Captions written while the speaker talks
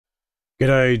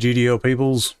G'day GDL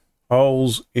peoples.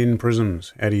 Holes in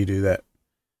prisms. How do you do that?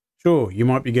 Sure, you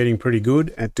might be getting pretty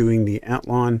good at doing the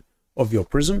outline of your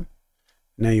prism.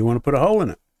 Now you want to put a hole in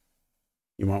it.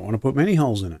 You might want to put many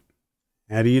holes in it.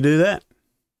 How do you do that?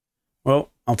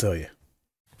 Well, I'll tell you.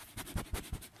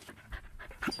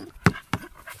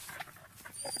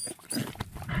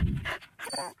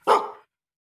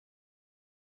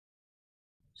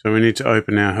 So we need to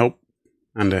open our help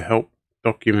under help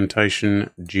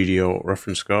documentation GDL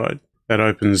reference guide. That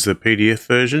opens the PDF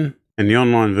version, and the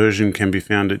online version can be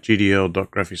found at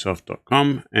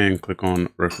gdl.graphisoft.com and click on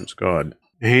reference guide.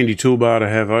 A handy toolbar to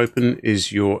have open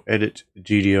is your edit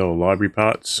GDL library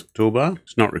parts toolbar.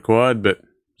 It's not required, but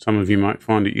some of you might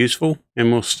find it useful.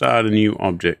 And we'll start a new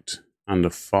object under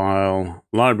file,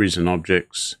 libraries and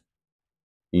objects,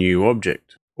 new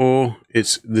object, or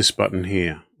it's this button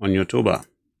here on your toolbar.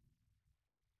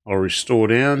 I'll restore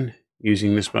down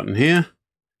using this button here.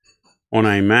 On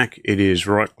a Mac, it is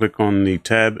right click on the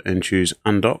tab and choose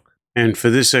undock. And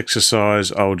for this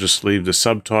exercise, I'll just leave the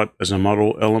subtype as a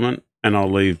model element and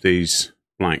I'll leave these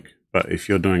blank. But if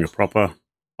you're doing a proper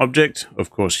object,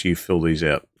 of course you fill these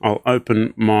out. I'll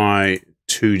open my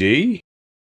 2D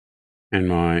and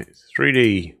my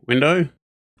 3D window,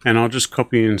 and I'll just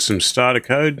copy in some starter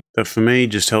code that for me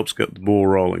just helps get the ball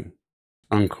rolling.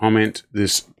 Uncomment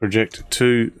this project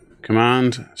to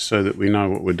command so that we know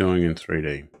what we're doing in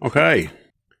 3D. Okay,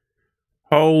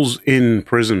 holes in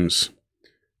prisms.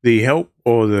 The help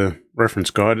or the reference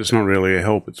guide, it's not really a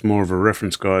help, it's more of a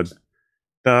reference guide,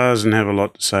 doesn't have a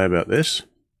lot to say about this.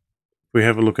 If we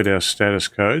have a look at our status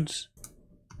codes,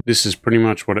 this is pretty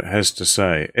much what it has to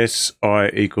say.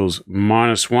 SI equals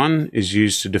 -1 is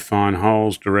used to define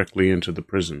holes directly into the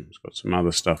prism. It's got some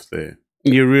other stuff there.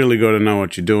 You really got to know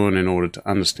what you're doing in order to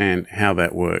understand how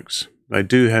that works. They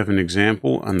do have an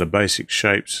example under basic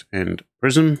shapes and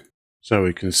prism. So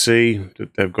we can see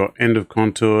that they've got end of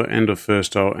contour, end of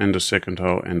first hole, end of second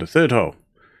hole, end of third hole.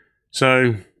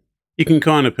 So you can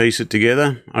kind of piece it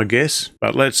together, I guess,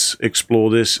 but let's explore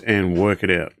this and work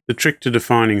it out. The trick to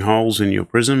defining holes in your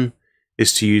prism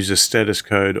is to use a status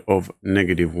code of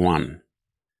 -1,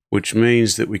 which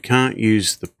means that we can't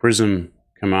use the prism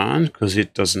command because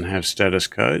it doesn't have status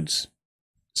codes.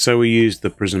 So we use the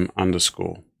prism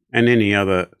underscore, and any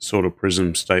other sort of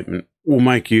prism statement will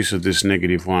make use of this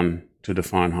 -1 to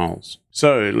define holes.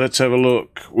 So let's have a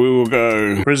look. We will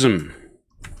go prism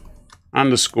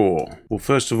underscore. Well,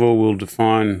 first of all, we'll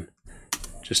define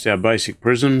just our basic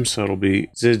prism. So it'll be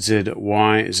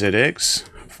ZZY, ZX.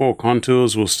 For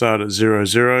contours, we'll start at 0,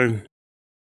 0.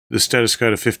 The status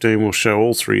code of 15 will show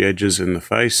all three edges in the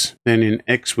face. Then in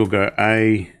X, we'll go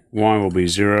A, Y will be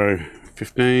 0,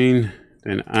 15.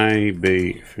 Then A,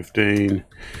 B, 15.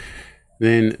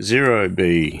 Then 0,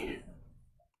 B,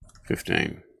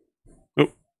 15.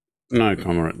 Oh, no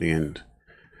comma at the end.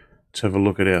 Let's have a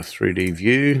look at our 3D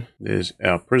view. There's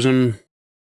our prism.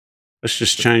 Let's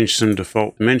just change some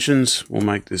default dimensions. We'll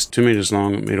make this 2 meters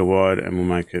long, 1 meter wide, and we'll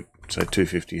make it, say,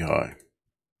 250 high.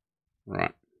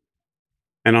 Right.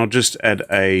 And I'll just add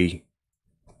a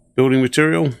building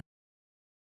material.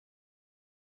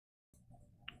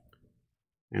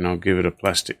 And I'll give it a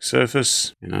plastic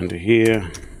surface. And under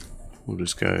here, we'll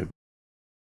just go.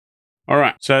 All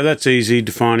right, so that's easy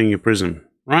defining your prism,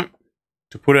 right?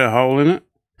 To put our hole in it,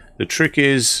 the trick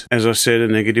is, as I said, a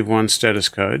 -1 status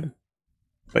code,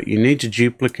 but you need to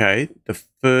duplicate the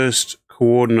first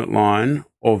coordinate line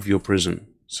of your prism.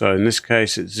 So in this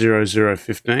case, it's 0, 0,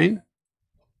 15,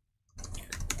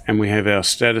 and we have our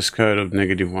status code of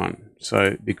 -1.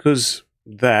 So because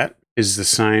that is the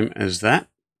same as that,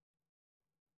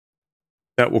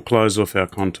 that will close off our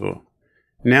contour.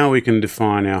 Now we can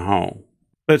define our hole.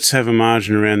 Let's have a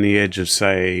margin around the edge of,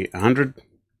 say, 100.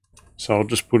 So I'll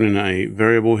just put in a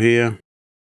variable here.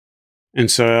 And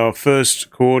so our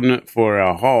first coordinate for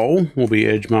our hole will be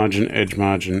edge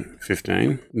margin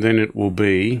 15. Then it will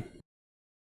be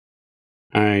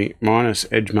a minus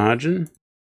edge margin.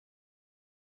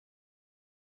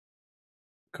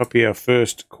 Copy our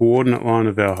first coordinate line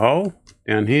of our hole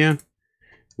down here.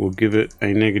 We'll give it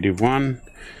a -1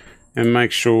 and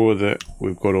make sure that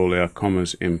we've got all our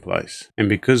commas in place. And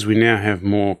because we now have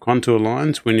more contour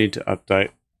lines, we need to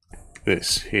update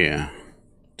this here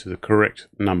to the correct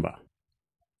number.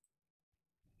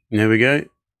 There we go.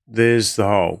 There's the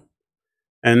hole.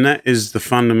 And that is the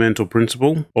fundamental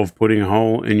principle of putting a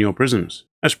hole in your prisms.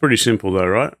 That's pretty simple though,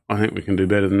 right? I think we can do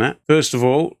better than that. First of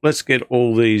all, let's get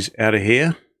all these out of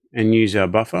here and use our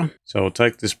buffer. So I'll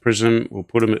take this prism, we'll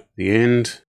put them at the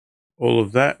end. All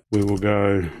of that, we will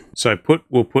go. So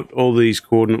we'll put all these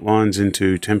coordinate lines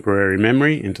into temporary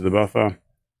memory, into the buffer.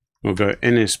 We'll go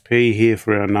NSP here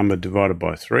for our number divided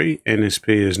by 3. NSP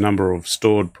is number of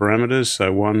stored parameters,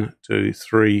 so 1, 2,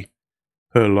 3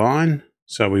 per line.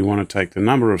 So we want to take the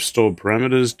number of stored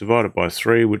parameters divided by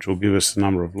 3, which will give us the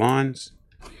number of lines.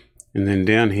 And then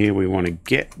down here we want to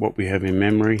get what we have in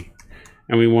memory,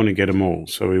 and we want to get them all.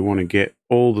 So we want to get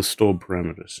all the stored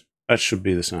parameters. That should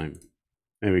be the same.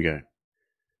 There we go.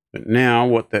 But now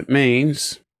what that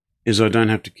means is I don't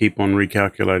have to keep on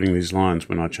recalculating these lines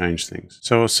when I change things.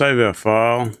 So I'll save our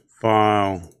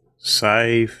file,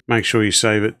 save. Make sure you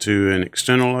save it to an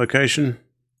external location.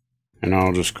 And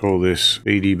I'll just call this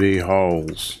BDB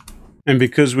holes. And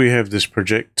because we have this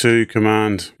project2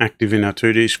 command active in our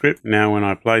 2D script, now when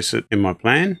I place it in my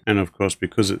plan, and of course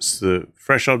because it's the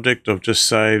fresh object I've just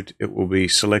saved, it will be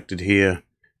selected here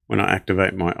when I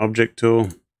activate my object tool.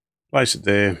 Place it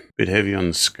there, a bit heavy on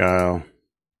the scale,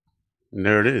 and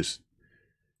there it is.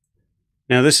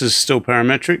 Now this is still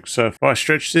parametric, so if I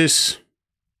stretch this,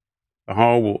 the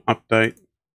hole will update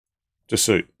to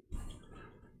suit.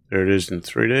 There it is in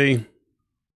 3D.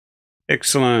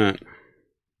 Excellent.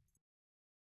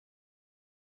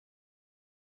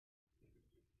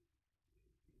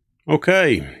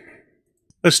 Okay,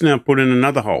 let's now put in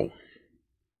another hole.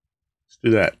 Let's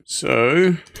do that.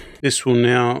 So this will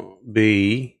now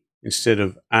be, instead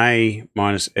of A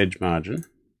minus edge margin,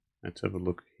 let's have a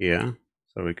look here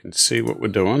so we can see what we're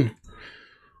doing.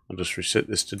 I'll just reset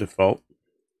this to default.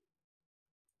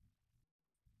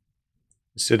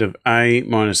 Instead of A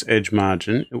minus edge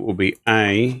margin, it will be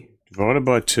A divided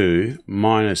by 2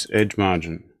 minus edge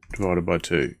margin divided by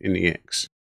 2 in the X.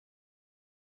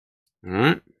 All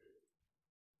right,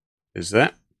 there's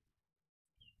that.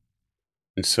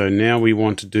 And so now we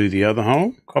want to do the other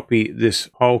hole. Copy this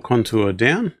hole contour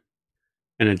down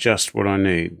and adjust what I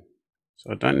need.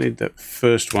 So I don't need that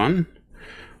first one.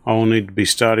 I will need to be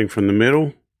starting from the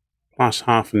middle plus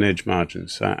half an edge margin.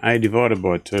 So A divided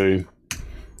by 2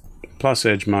 plus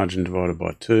edge margin divided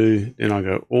by 2. Then I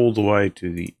go all the way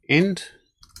to the end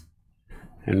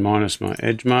and minus my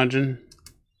edge margin.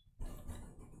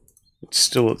 It's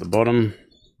still at the bottom.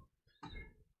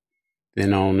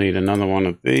 Then I'll need another one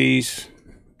of these,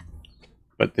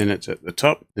 but then it's at the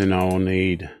top. Then I'll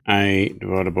need A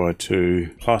divided by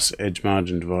 2 plus edge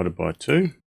margin divided by 2.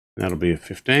 That'll be a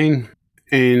 15.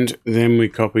 And then we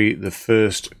copy the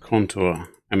first contour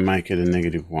and make it a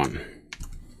 -1.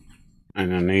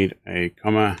 And I need a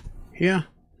comma here.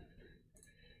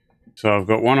 So I've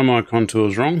got one of my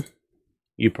contours wrong.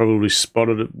 You probably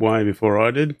spotted it way before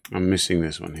I did. I'm missing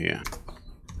this one here.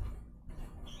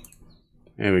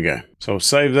 There we go. So I'll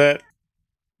save that.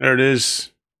 There it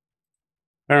is.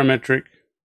 Parametric.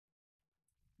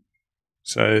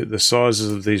 So the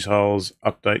sizes of these holes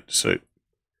update to suit.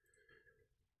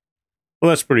 Well,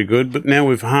 that's pretty good, but now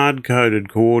we've hard-coded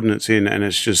coordinates in and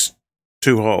it's just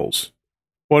 2 holes.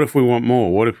 What if we want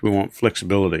more? What if we want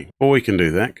flexibility? Well, we can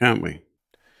do that, can't we?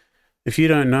 If you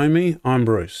don't know me, I'm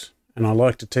Bruce, and I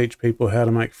like to teach people how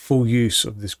to make full use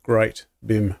of this great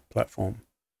BIM platform.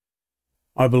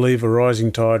 I believe a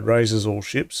rising tide raises all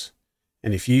ships,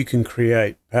 and if you can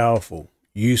create powerful,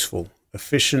 useful,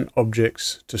 efficient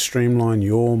objects to streamline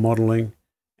your modelling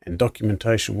and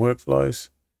documentation workflows,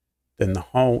 then the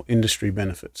whole industry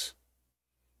benefits.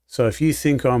 So if you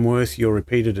think I'm worth your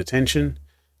repeated attention,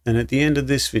 then at the end of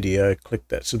this video, click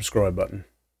that subscribe button.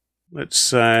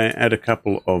 Let's add a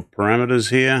couple of parameters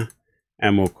here,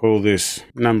 and we'll call this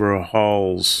number of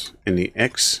holes in the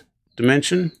X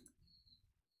dimension.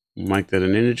 We'll make that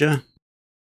an integer.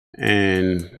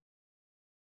 And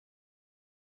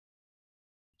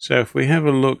so if we have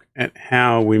a look at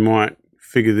how we might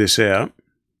figure this out,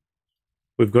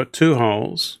 we've got 2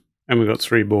 holes and we've got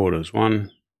 3 borders,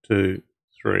 1, 2,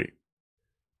 3.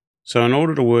 So in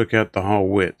order to work out the hole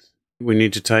width, we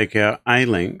need to take our A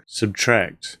length,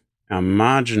 subtract our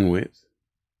margin width,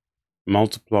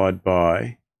 multiplied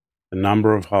by the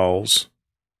number of holes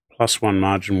plus 1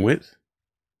 margin width,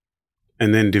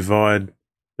 and then divide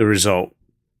the result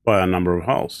by our number of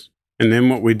holes. And then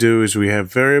what we do is we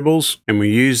have variables, and we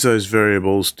use those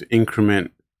variables to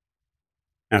increment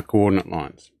our coordinate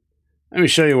lines. Let me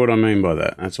show you what I mean by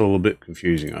that. That's all a bit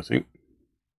confusing, I think.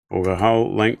 We'll go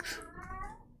hole length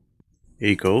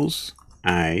equals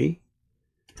A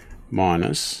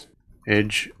minus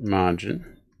edge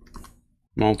margin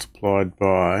multiplied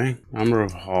by number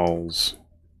of holes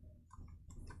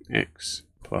X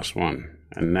plus 1,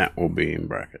 and that will be in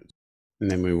brackets. And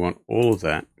then we want all of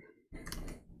that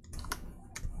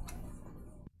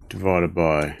divided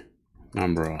by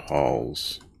number of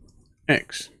holes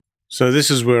X. So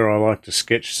this is where I like to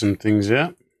sketch some things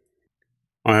out.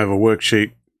 I have a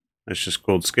worksheet that's just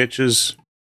called sketches.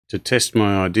 to test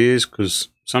my ideas, because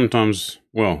sometimes,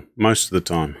 well, most of the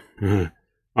time, I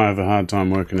have a hard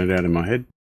time working it out in my head.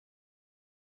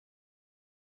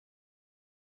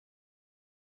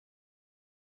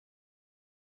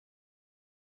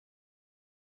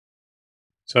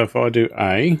 So if I do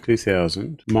A,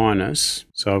 2000, minus,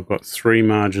 so I've got 3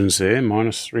 margins there,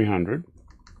 minus 300,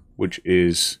 which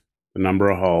is the number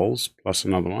of holes plus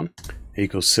another one,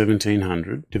 equals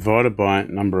 1700, divided by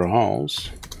number of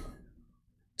holes,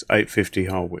 it's 850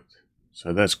 hole width.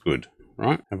 So that's good,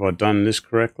 right? Have I done this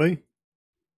correctly?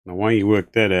 The way you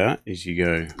work that out is you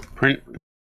go print,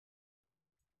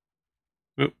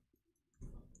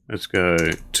 let's go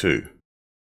 2.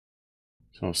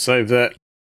 So I'll save that.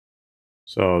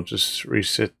 So I'll just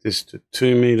reset this to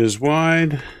 2 meters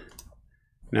wide.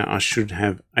 Now I should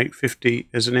have 850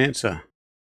 as an answer.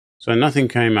 So nothing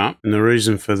came up, and the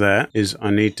reason for that is I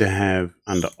need to have,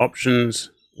 under options,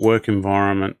 work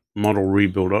environment, model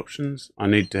rebuild options, I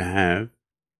need to have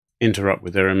interrupt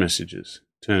with error messages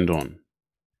turned on.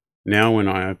 Now when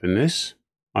I open this,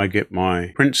 I get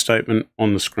my print statement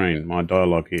on the screen, my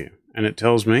dialog here, and it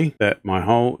tells me that my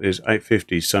hole is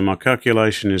 850, so my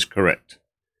calculation is correct.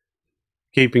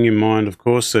 Keeping in mind, of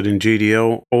course, that in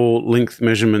GDL, all length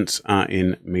measurements are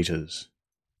in meters.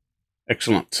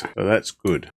 Excellent, so that's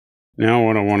good. Now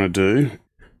what I want to do,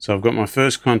 so I've got my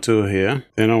first contour here,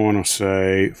 then I want to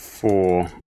say for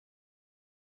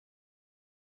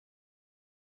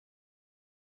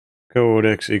coord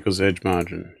X equals edge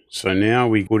margin. So now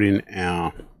we put in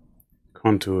our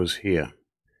contours here.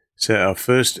 So our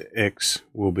first X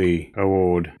will be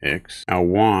coord X, our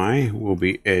Y will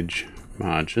be edge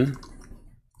margin,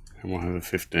 and we'll have a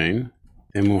 15.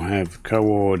 Then we'll have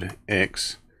coord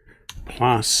X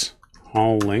plus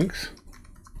hole length,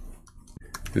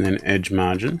 and then edge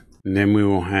margin. And then we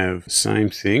will have the same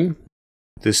thing.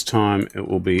 This time it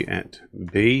will be at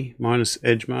B minus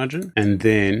edge margin. And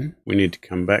then we need to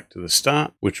come back to the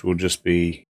start, which will just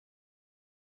be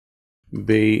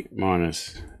B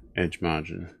minus edge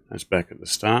margin. That's back at the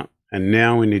start. And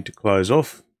now we need to close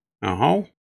off our hole,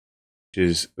 which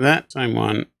is that same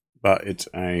one, but it's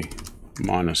a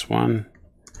 -1,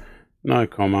 no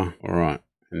comma. All right,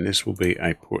 and this will be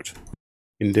a put.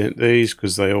 Indent these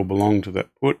because they all belong to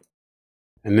that put.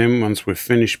 And then once we're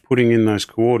finished putting in those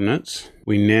coordinates,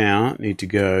 we now need to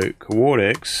go coord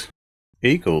X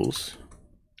equals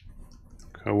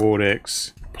coord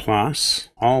X plus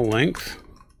hole length.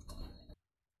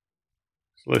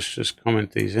 So let's just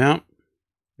comment these out.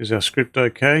 Is our script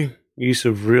okay? Use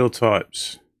of real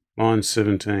types, line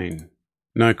 17.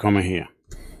 No comma here.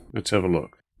 Let's have a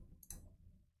look.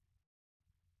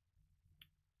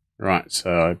 Right,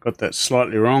 so I've got that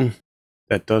slightly wrong.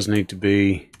 That does need to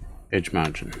be edge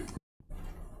margin.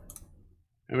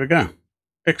 There we go.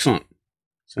 Excellent.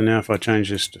 So now if I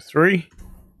change this to 3,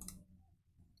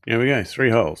 there we go, 3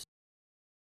 holes.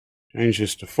 Change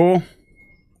this to 4,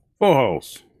 4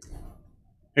 holes.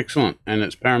 Excellent, and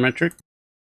it's parametric.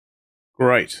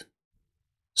 Great.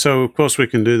 So of course we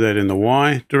can do that in the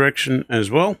Y direction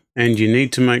as well, and you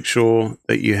need to make sure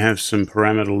that you have some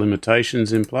parameter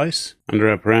limitations in place. Under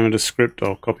our parameter script,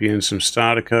 I'll copy in some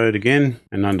starter code again,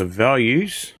 and under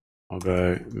values, I'll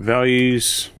go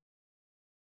values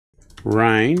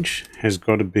range has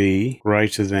got to be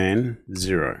greater than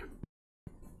 0.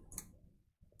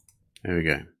 There we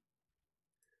go.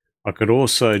 I could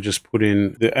also just put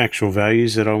in the actual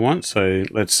values that I want. So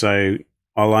let's say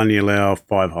I'll only allow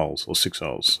 5 holes or 6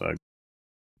 holes. So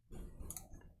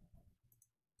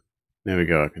there we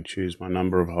go. I can choose my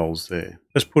number of holes there.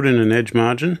 Let's put in an edge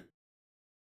margin.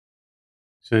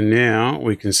 So now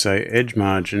we can say edge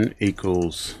margin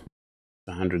equals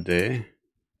 100 there.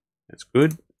 That's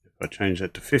good. If I change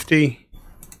that to 50,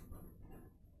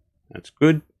 that's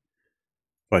good.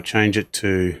 If I change it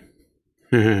to,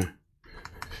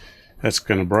 that's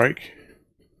going to break.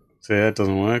 See, that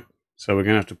doesn't work. So we're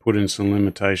going to have to put in some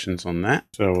limitations on that.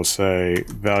 So we'll say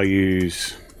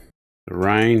values, the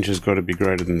range has got to be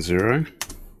greater than 0.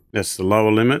 That's the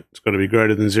lower limit. It's got to be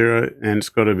greater than 0, and it's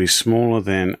got to be smaller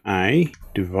than A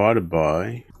divided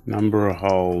by number of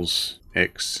holes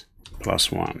X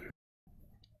plus 1.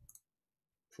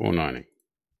 490.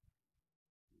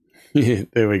 Yeah,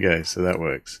 there we go. So that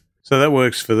works. So that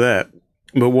works for that.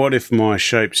 But what if my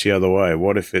shape's the other way?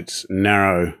 What if it's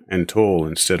narrow and tall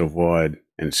instead of wide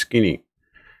and skinny?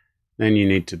 Then you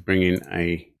need to bring in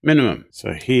a minimum.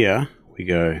 So here we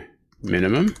go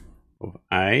minimum of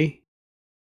A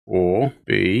or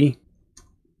B,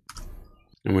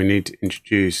 and we need to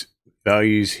introduce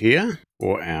values here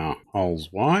for our holes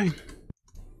Y.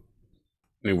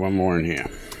 Need one more in here.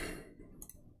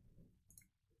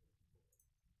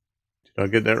 Did I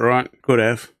get that right? Could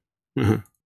have.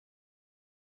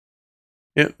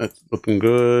 Yep, that's looking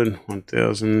good.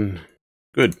 1000.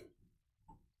 Good.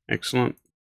 Excellent.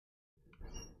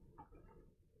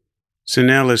 So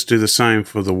now let's do the same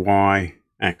for the Y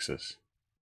axis.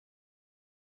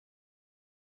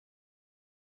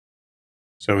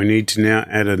 So we need to now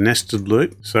add a nested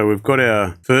loop. So we've got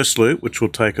our first loop, which will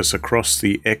take us across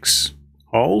the X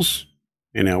holes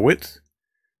in our width.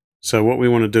 So what we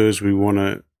want to do is we want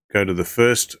to go to the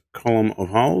first column of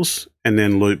holes and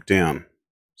then loop down.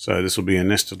 So this will be a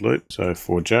nested loop. So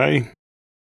for J,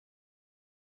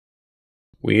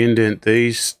 we indent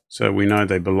these so we know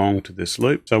they belong to this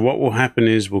loop. So what will happen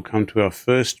is we'll come to our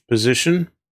first position,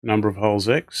 number of holes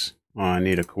X. Oh, I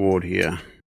need a chord here.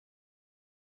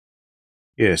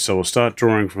 Yeah, so we'll start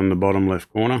drawing from the bottom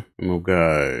left corner and we'll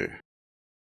go.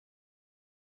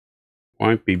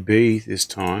 Won't be B this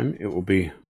time, it will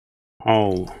be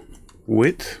hole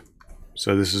width.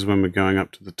 So this is when we're going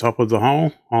up to the top of the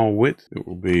hole width. It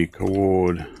will be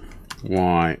chord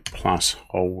Y plus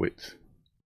hole width.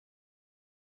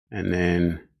 And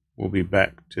then we'll be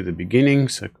back to the beginning,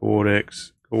 so chord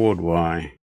X, chord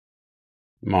Y,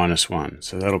 -1.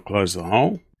 So that'll close the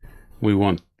hole. We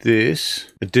want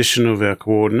this addition of our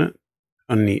coordinate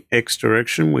on the X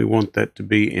direction. We want that to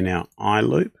be in our I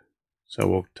loop. So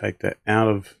we'll take that out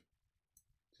of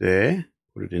there,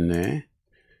 put it in there.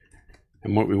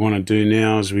 And what we want to do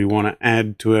now is we want to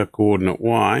add to our coordinate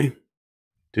Y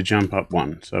to jump up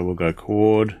 1. So we'll go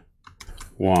chord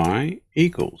Y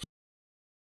equals.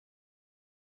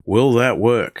 Will that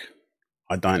work?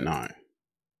 I don't know.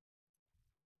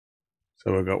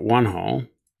 So we've got one hole.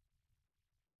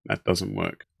 That doesn't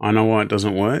work. I know why it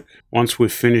doesn't work. Once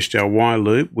we've finished our Y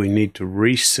loop, we need to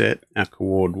reset our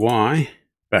chord Y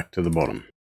back to the bottom.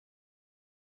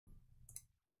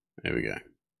 There we go.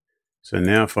 So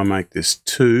now if I make this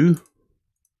 2,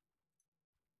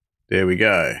 there we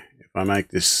go. If I make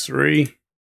this 3,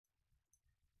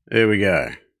 there we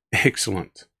go.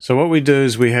 Excellent. So what we do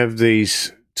is we have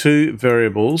these 2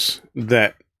 variables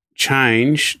that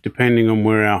change depending on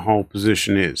where our hole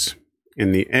position is,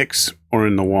 in the X or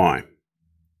in the Y.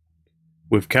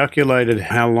 We've calculated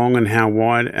how long and how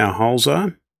wide our holes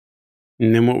are.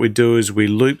 And then what we do is we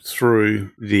loop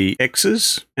through the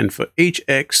X's, and for each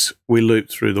X, we loop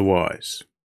through the Y's.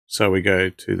 So we go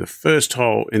to the first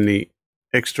hole in the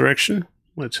X direction.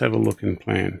 Let's have a look in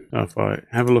plan. So if I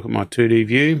have a look at my 2D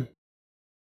view.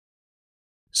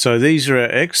 So these are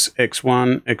our X,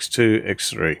 X1, X2,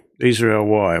 X3. These are our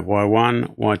Y,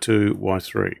 Y1, Y2,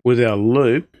 Y3. With our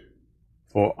loop,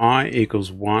 for I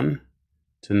equals 1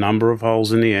 to number of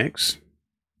holes in the X,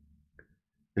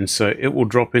 and so it will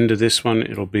drop into this one,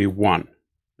 it'll be 1.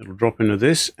 It'll drop into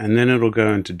this, and then it'll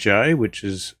go into J, which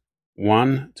is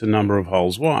 1 to number of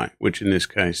holes Y, which in this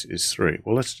case is 3.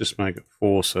 Well, let's just make it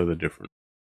 4 so they're different.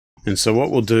 And so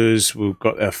what we'll do is we've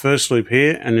got our first loop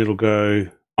here, and it'll go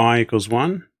I equals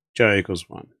 1, J equals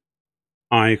 1.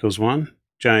 I equals 1,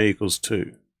 J equals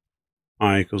 2.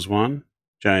 I equals 1,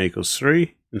 J equals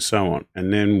 3, and so on.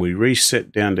 And then we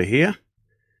reset down to here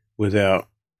with our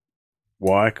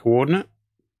Y coordinate,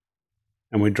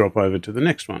 and we drop over to the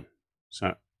next one.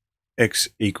 So X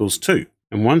equals 2.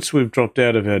 And once we've dropped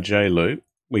out of our J loop,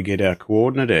 we get our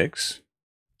coordinate X,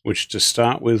 which to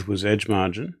start with was edge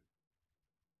margin.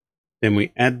 Then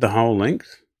we add the hole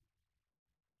length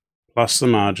plus the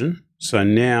margin. So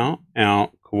now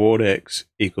our chord X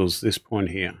equals this point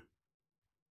here.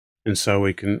 And so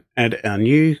we can add our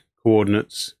new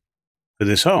coordinates for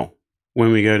this hole.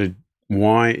 When we go to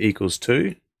Y equals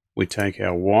 2, we take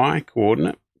our Y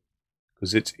coordinate,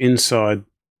 because it's inside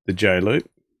the J loop,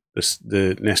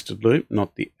 the nested loop,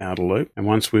 not the outer loop. And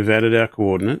once we've added our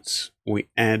coordinates, we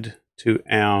add to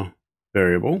our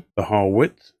variable the hole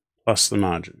width plus the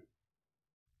margin.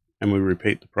 And we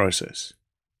repeat the process.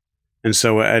 And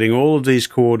so we're adding all of these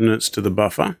coordinates to the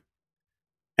buffer.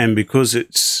 And because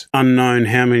it's unknown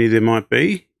how many there might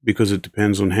be, because it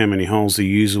depends on how many holes the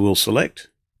user will select,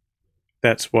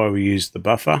 that's why we use the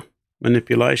buffer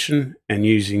manipulation and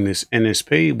using this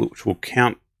NSP, which will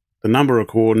count the number of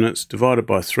coordinates divided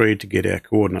by 3 to get our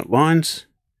coordinate lines,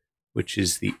 which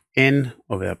is the N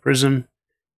of our prism,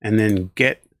 and then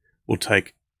get will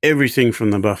take everything from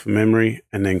the buffer memory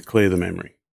and then clear the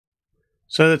memory.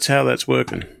 So that's how that's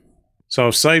working. So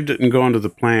I've saved it and gone to the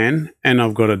plan, and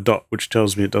I've got a dot which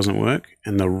tells me it doesn't work.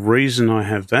 And the reason I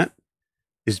have that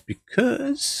is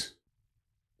because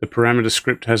the parameter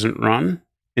script hasn't run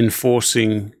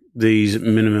enforcing these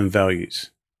minimum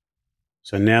values.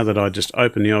 So now that I just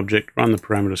open the object, run the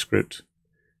parameter script,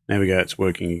 there we go, it's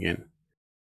working again.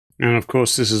 And of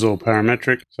course this is all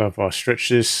parametric, so if I stretch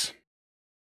this,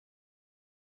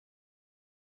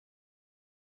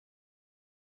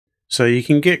 So you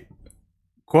can get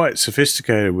quite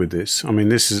sophisticated with this. I mean,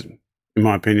 this is, in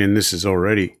my opinion, this is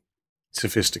already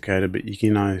sophisticated, but you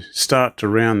can start to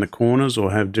round the corners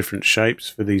or have different shapes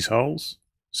for these holes.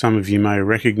 Some of you may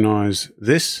recognize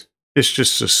this. It's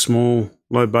just a small,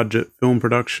 low-budget film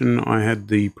production I had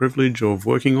the privilege of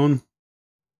working on.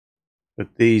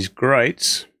 But these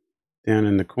grates down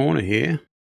in the corner here,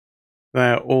 they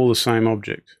are all the same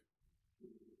object.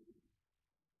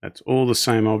 That's all the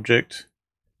same object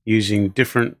using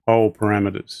different hole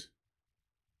parameters.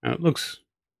 Now I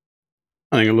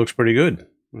think it looks pretty good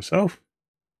myself.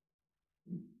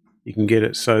 You can get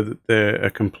it so that they're a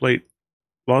complete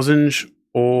lozenge,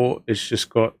 or it's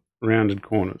just got rounded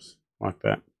corners like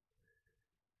that.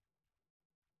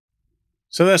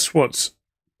 So that's what's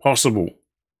possible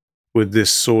with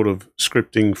this sort of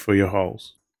scripting for your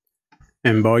holes.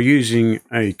 And by using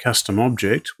a custom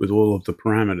object with all of the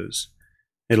parameters,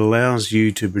 it allows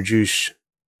you to produce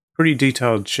pretty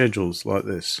detailed schedules like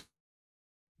this,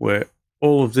 where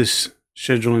all of this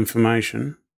schedule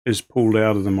information is pulled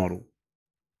out of the model.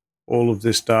 All of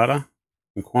this data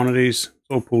and quantities, it's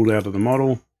all pulled out of the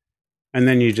model, and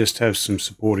then you just have some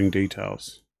supporting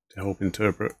details to help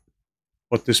interpret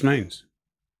what this means.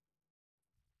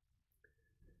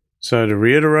 So to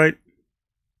reiterate,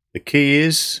 the key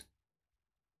is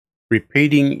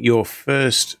repeating your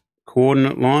first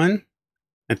coordinate line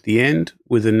at the end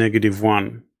with a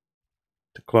 -1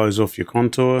 to close off your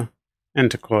contour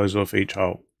and to close off each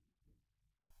hole.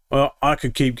 Well, I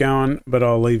could keep going, but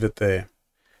I'll leave it there.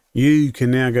 You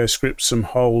can now go script some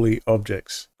holy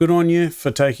objects. Good on you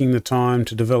for taking the time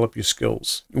to develop your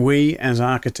skills. We, as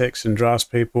architects and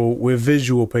draftspeople, we're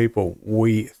visual people.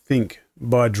 We think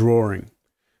by drawing.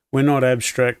 We're not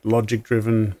abstract,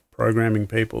 logic-driven programming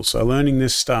people, so learning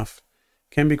this stuff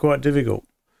can be quite difficult.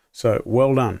 So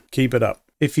well done. Keep it up.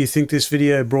 If you think this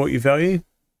video brought you value,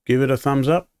 give it a thumbs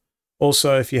up.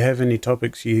 Also, if you have any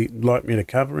topics you'd like me to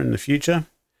cover in the future,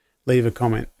 leave a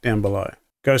comment down below.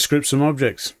 Go script some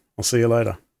objects. I'll see you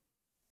later.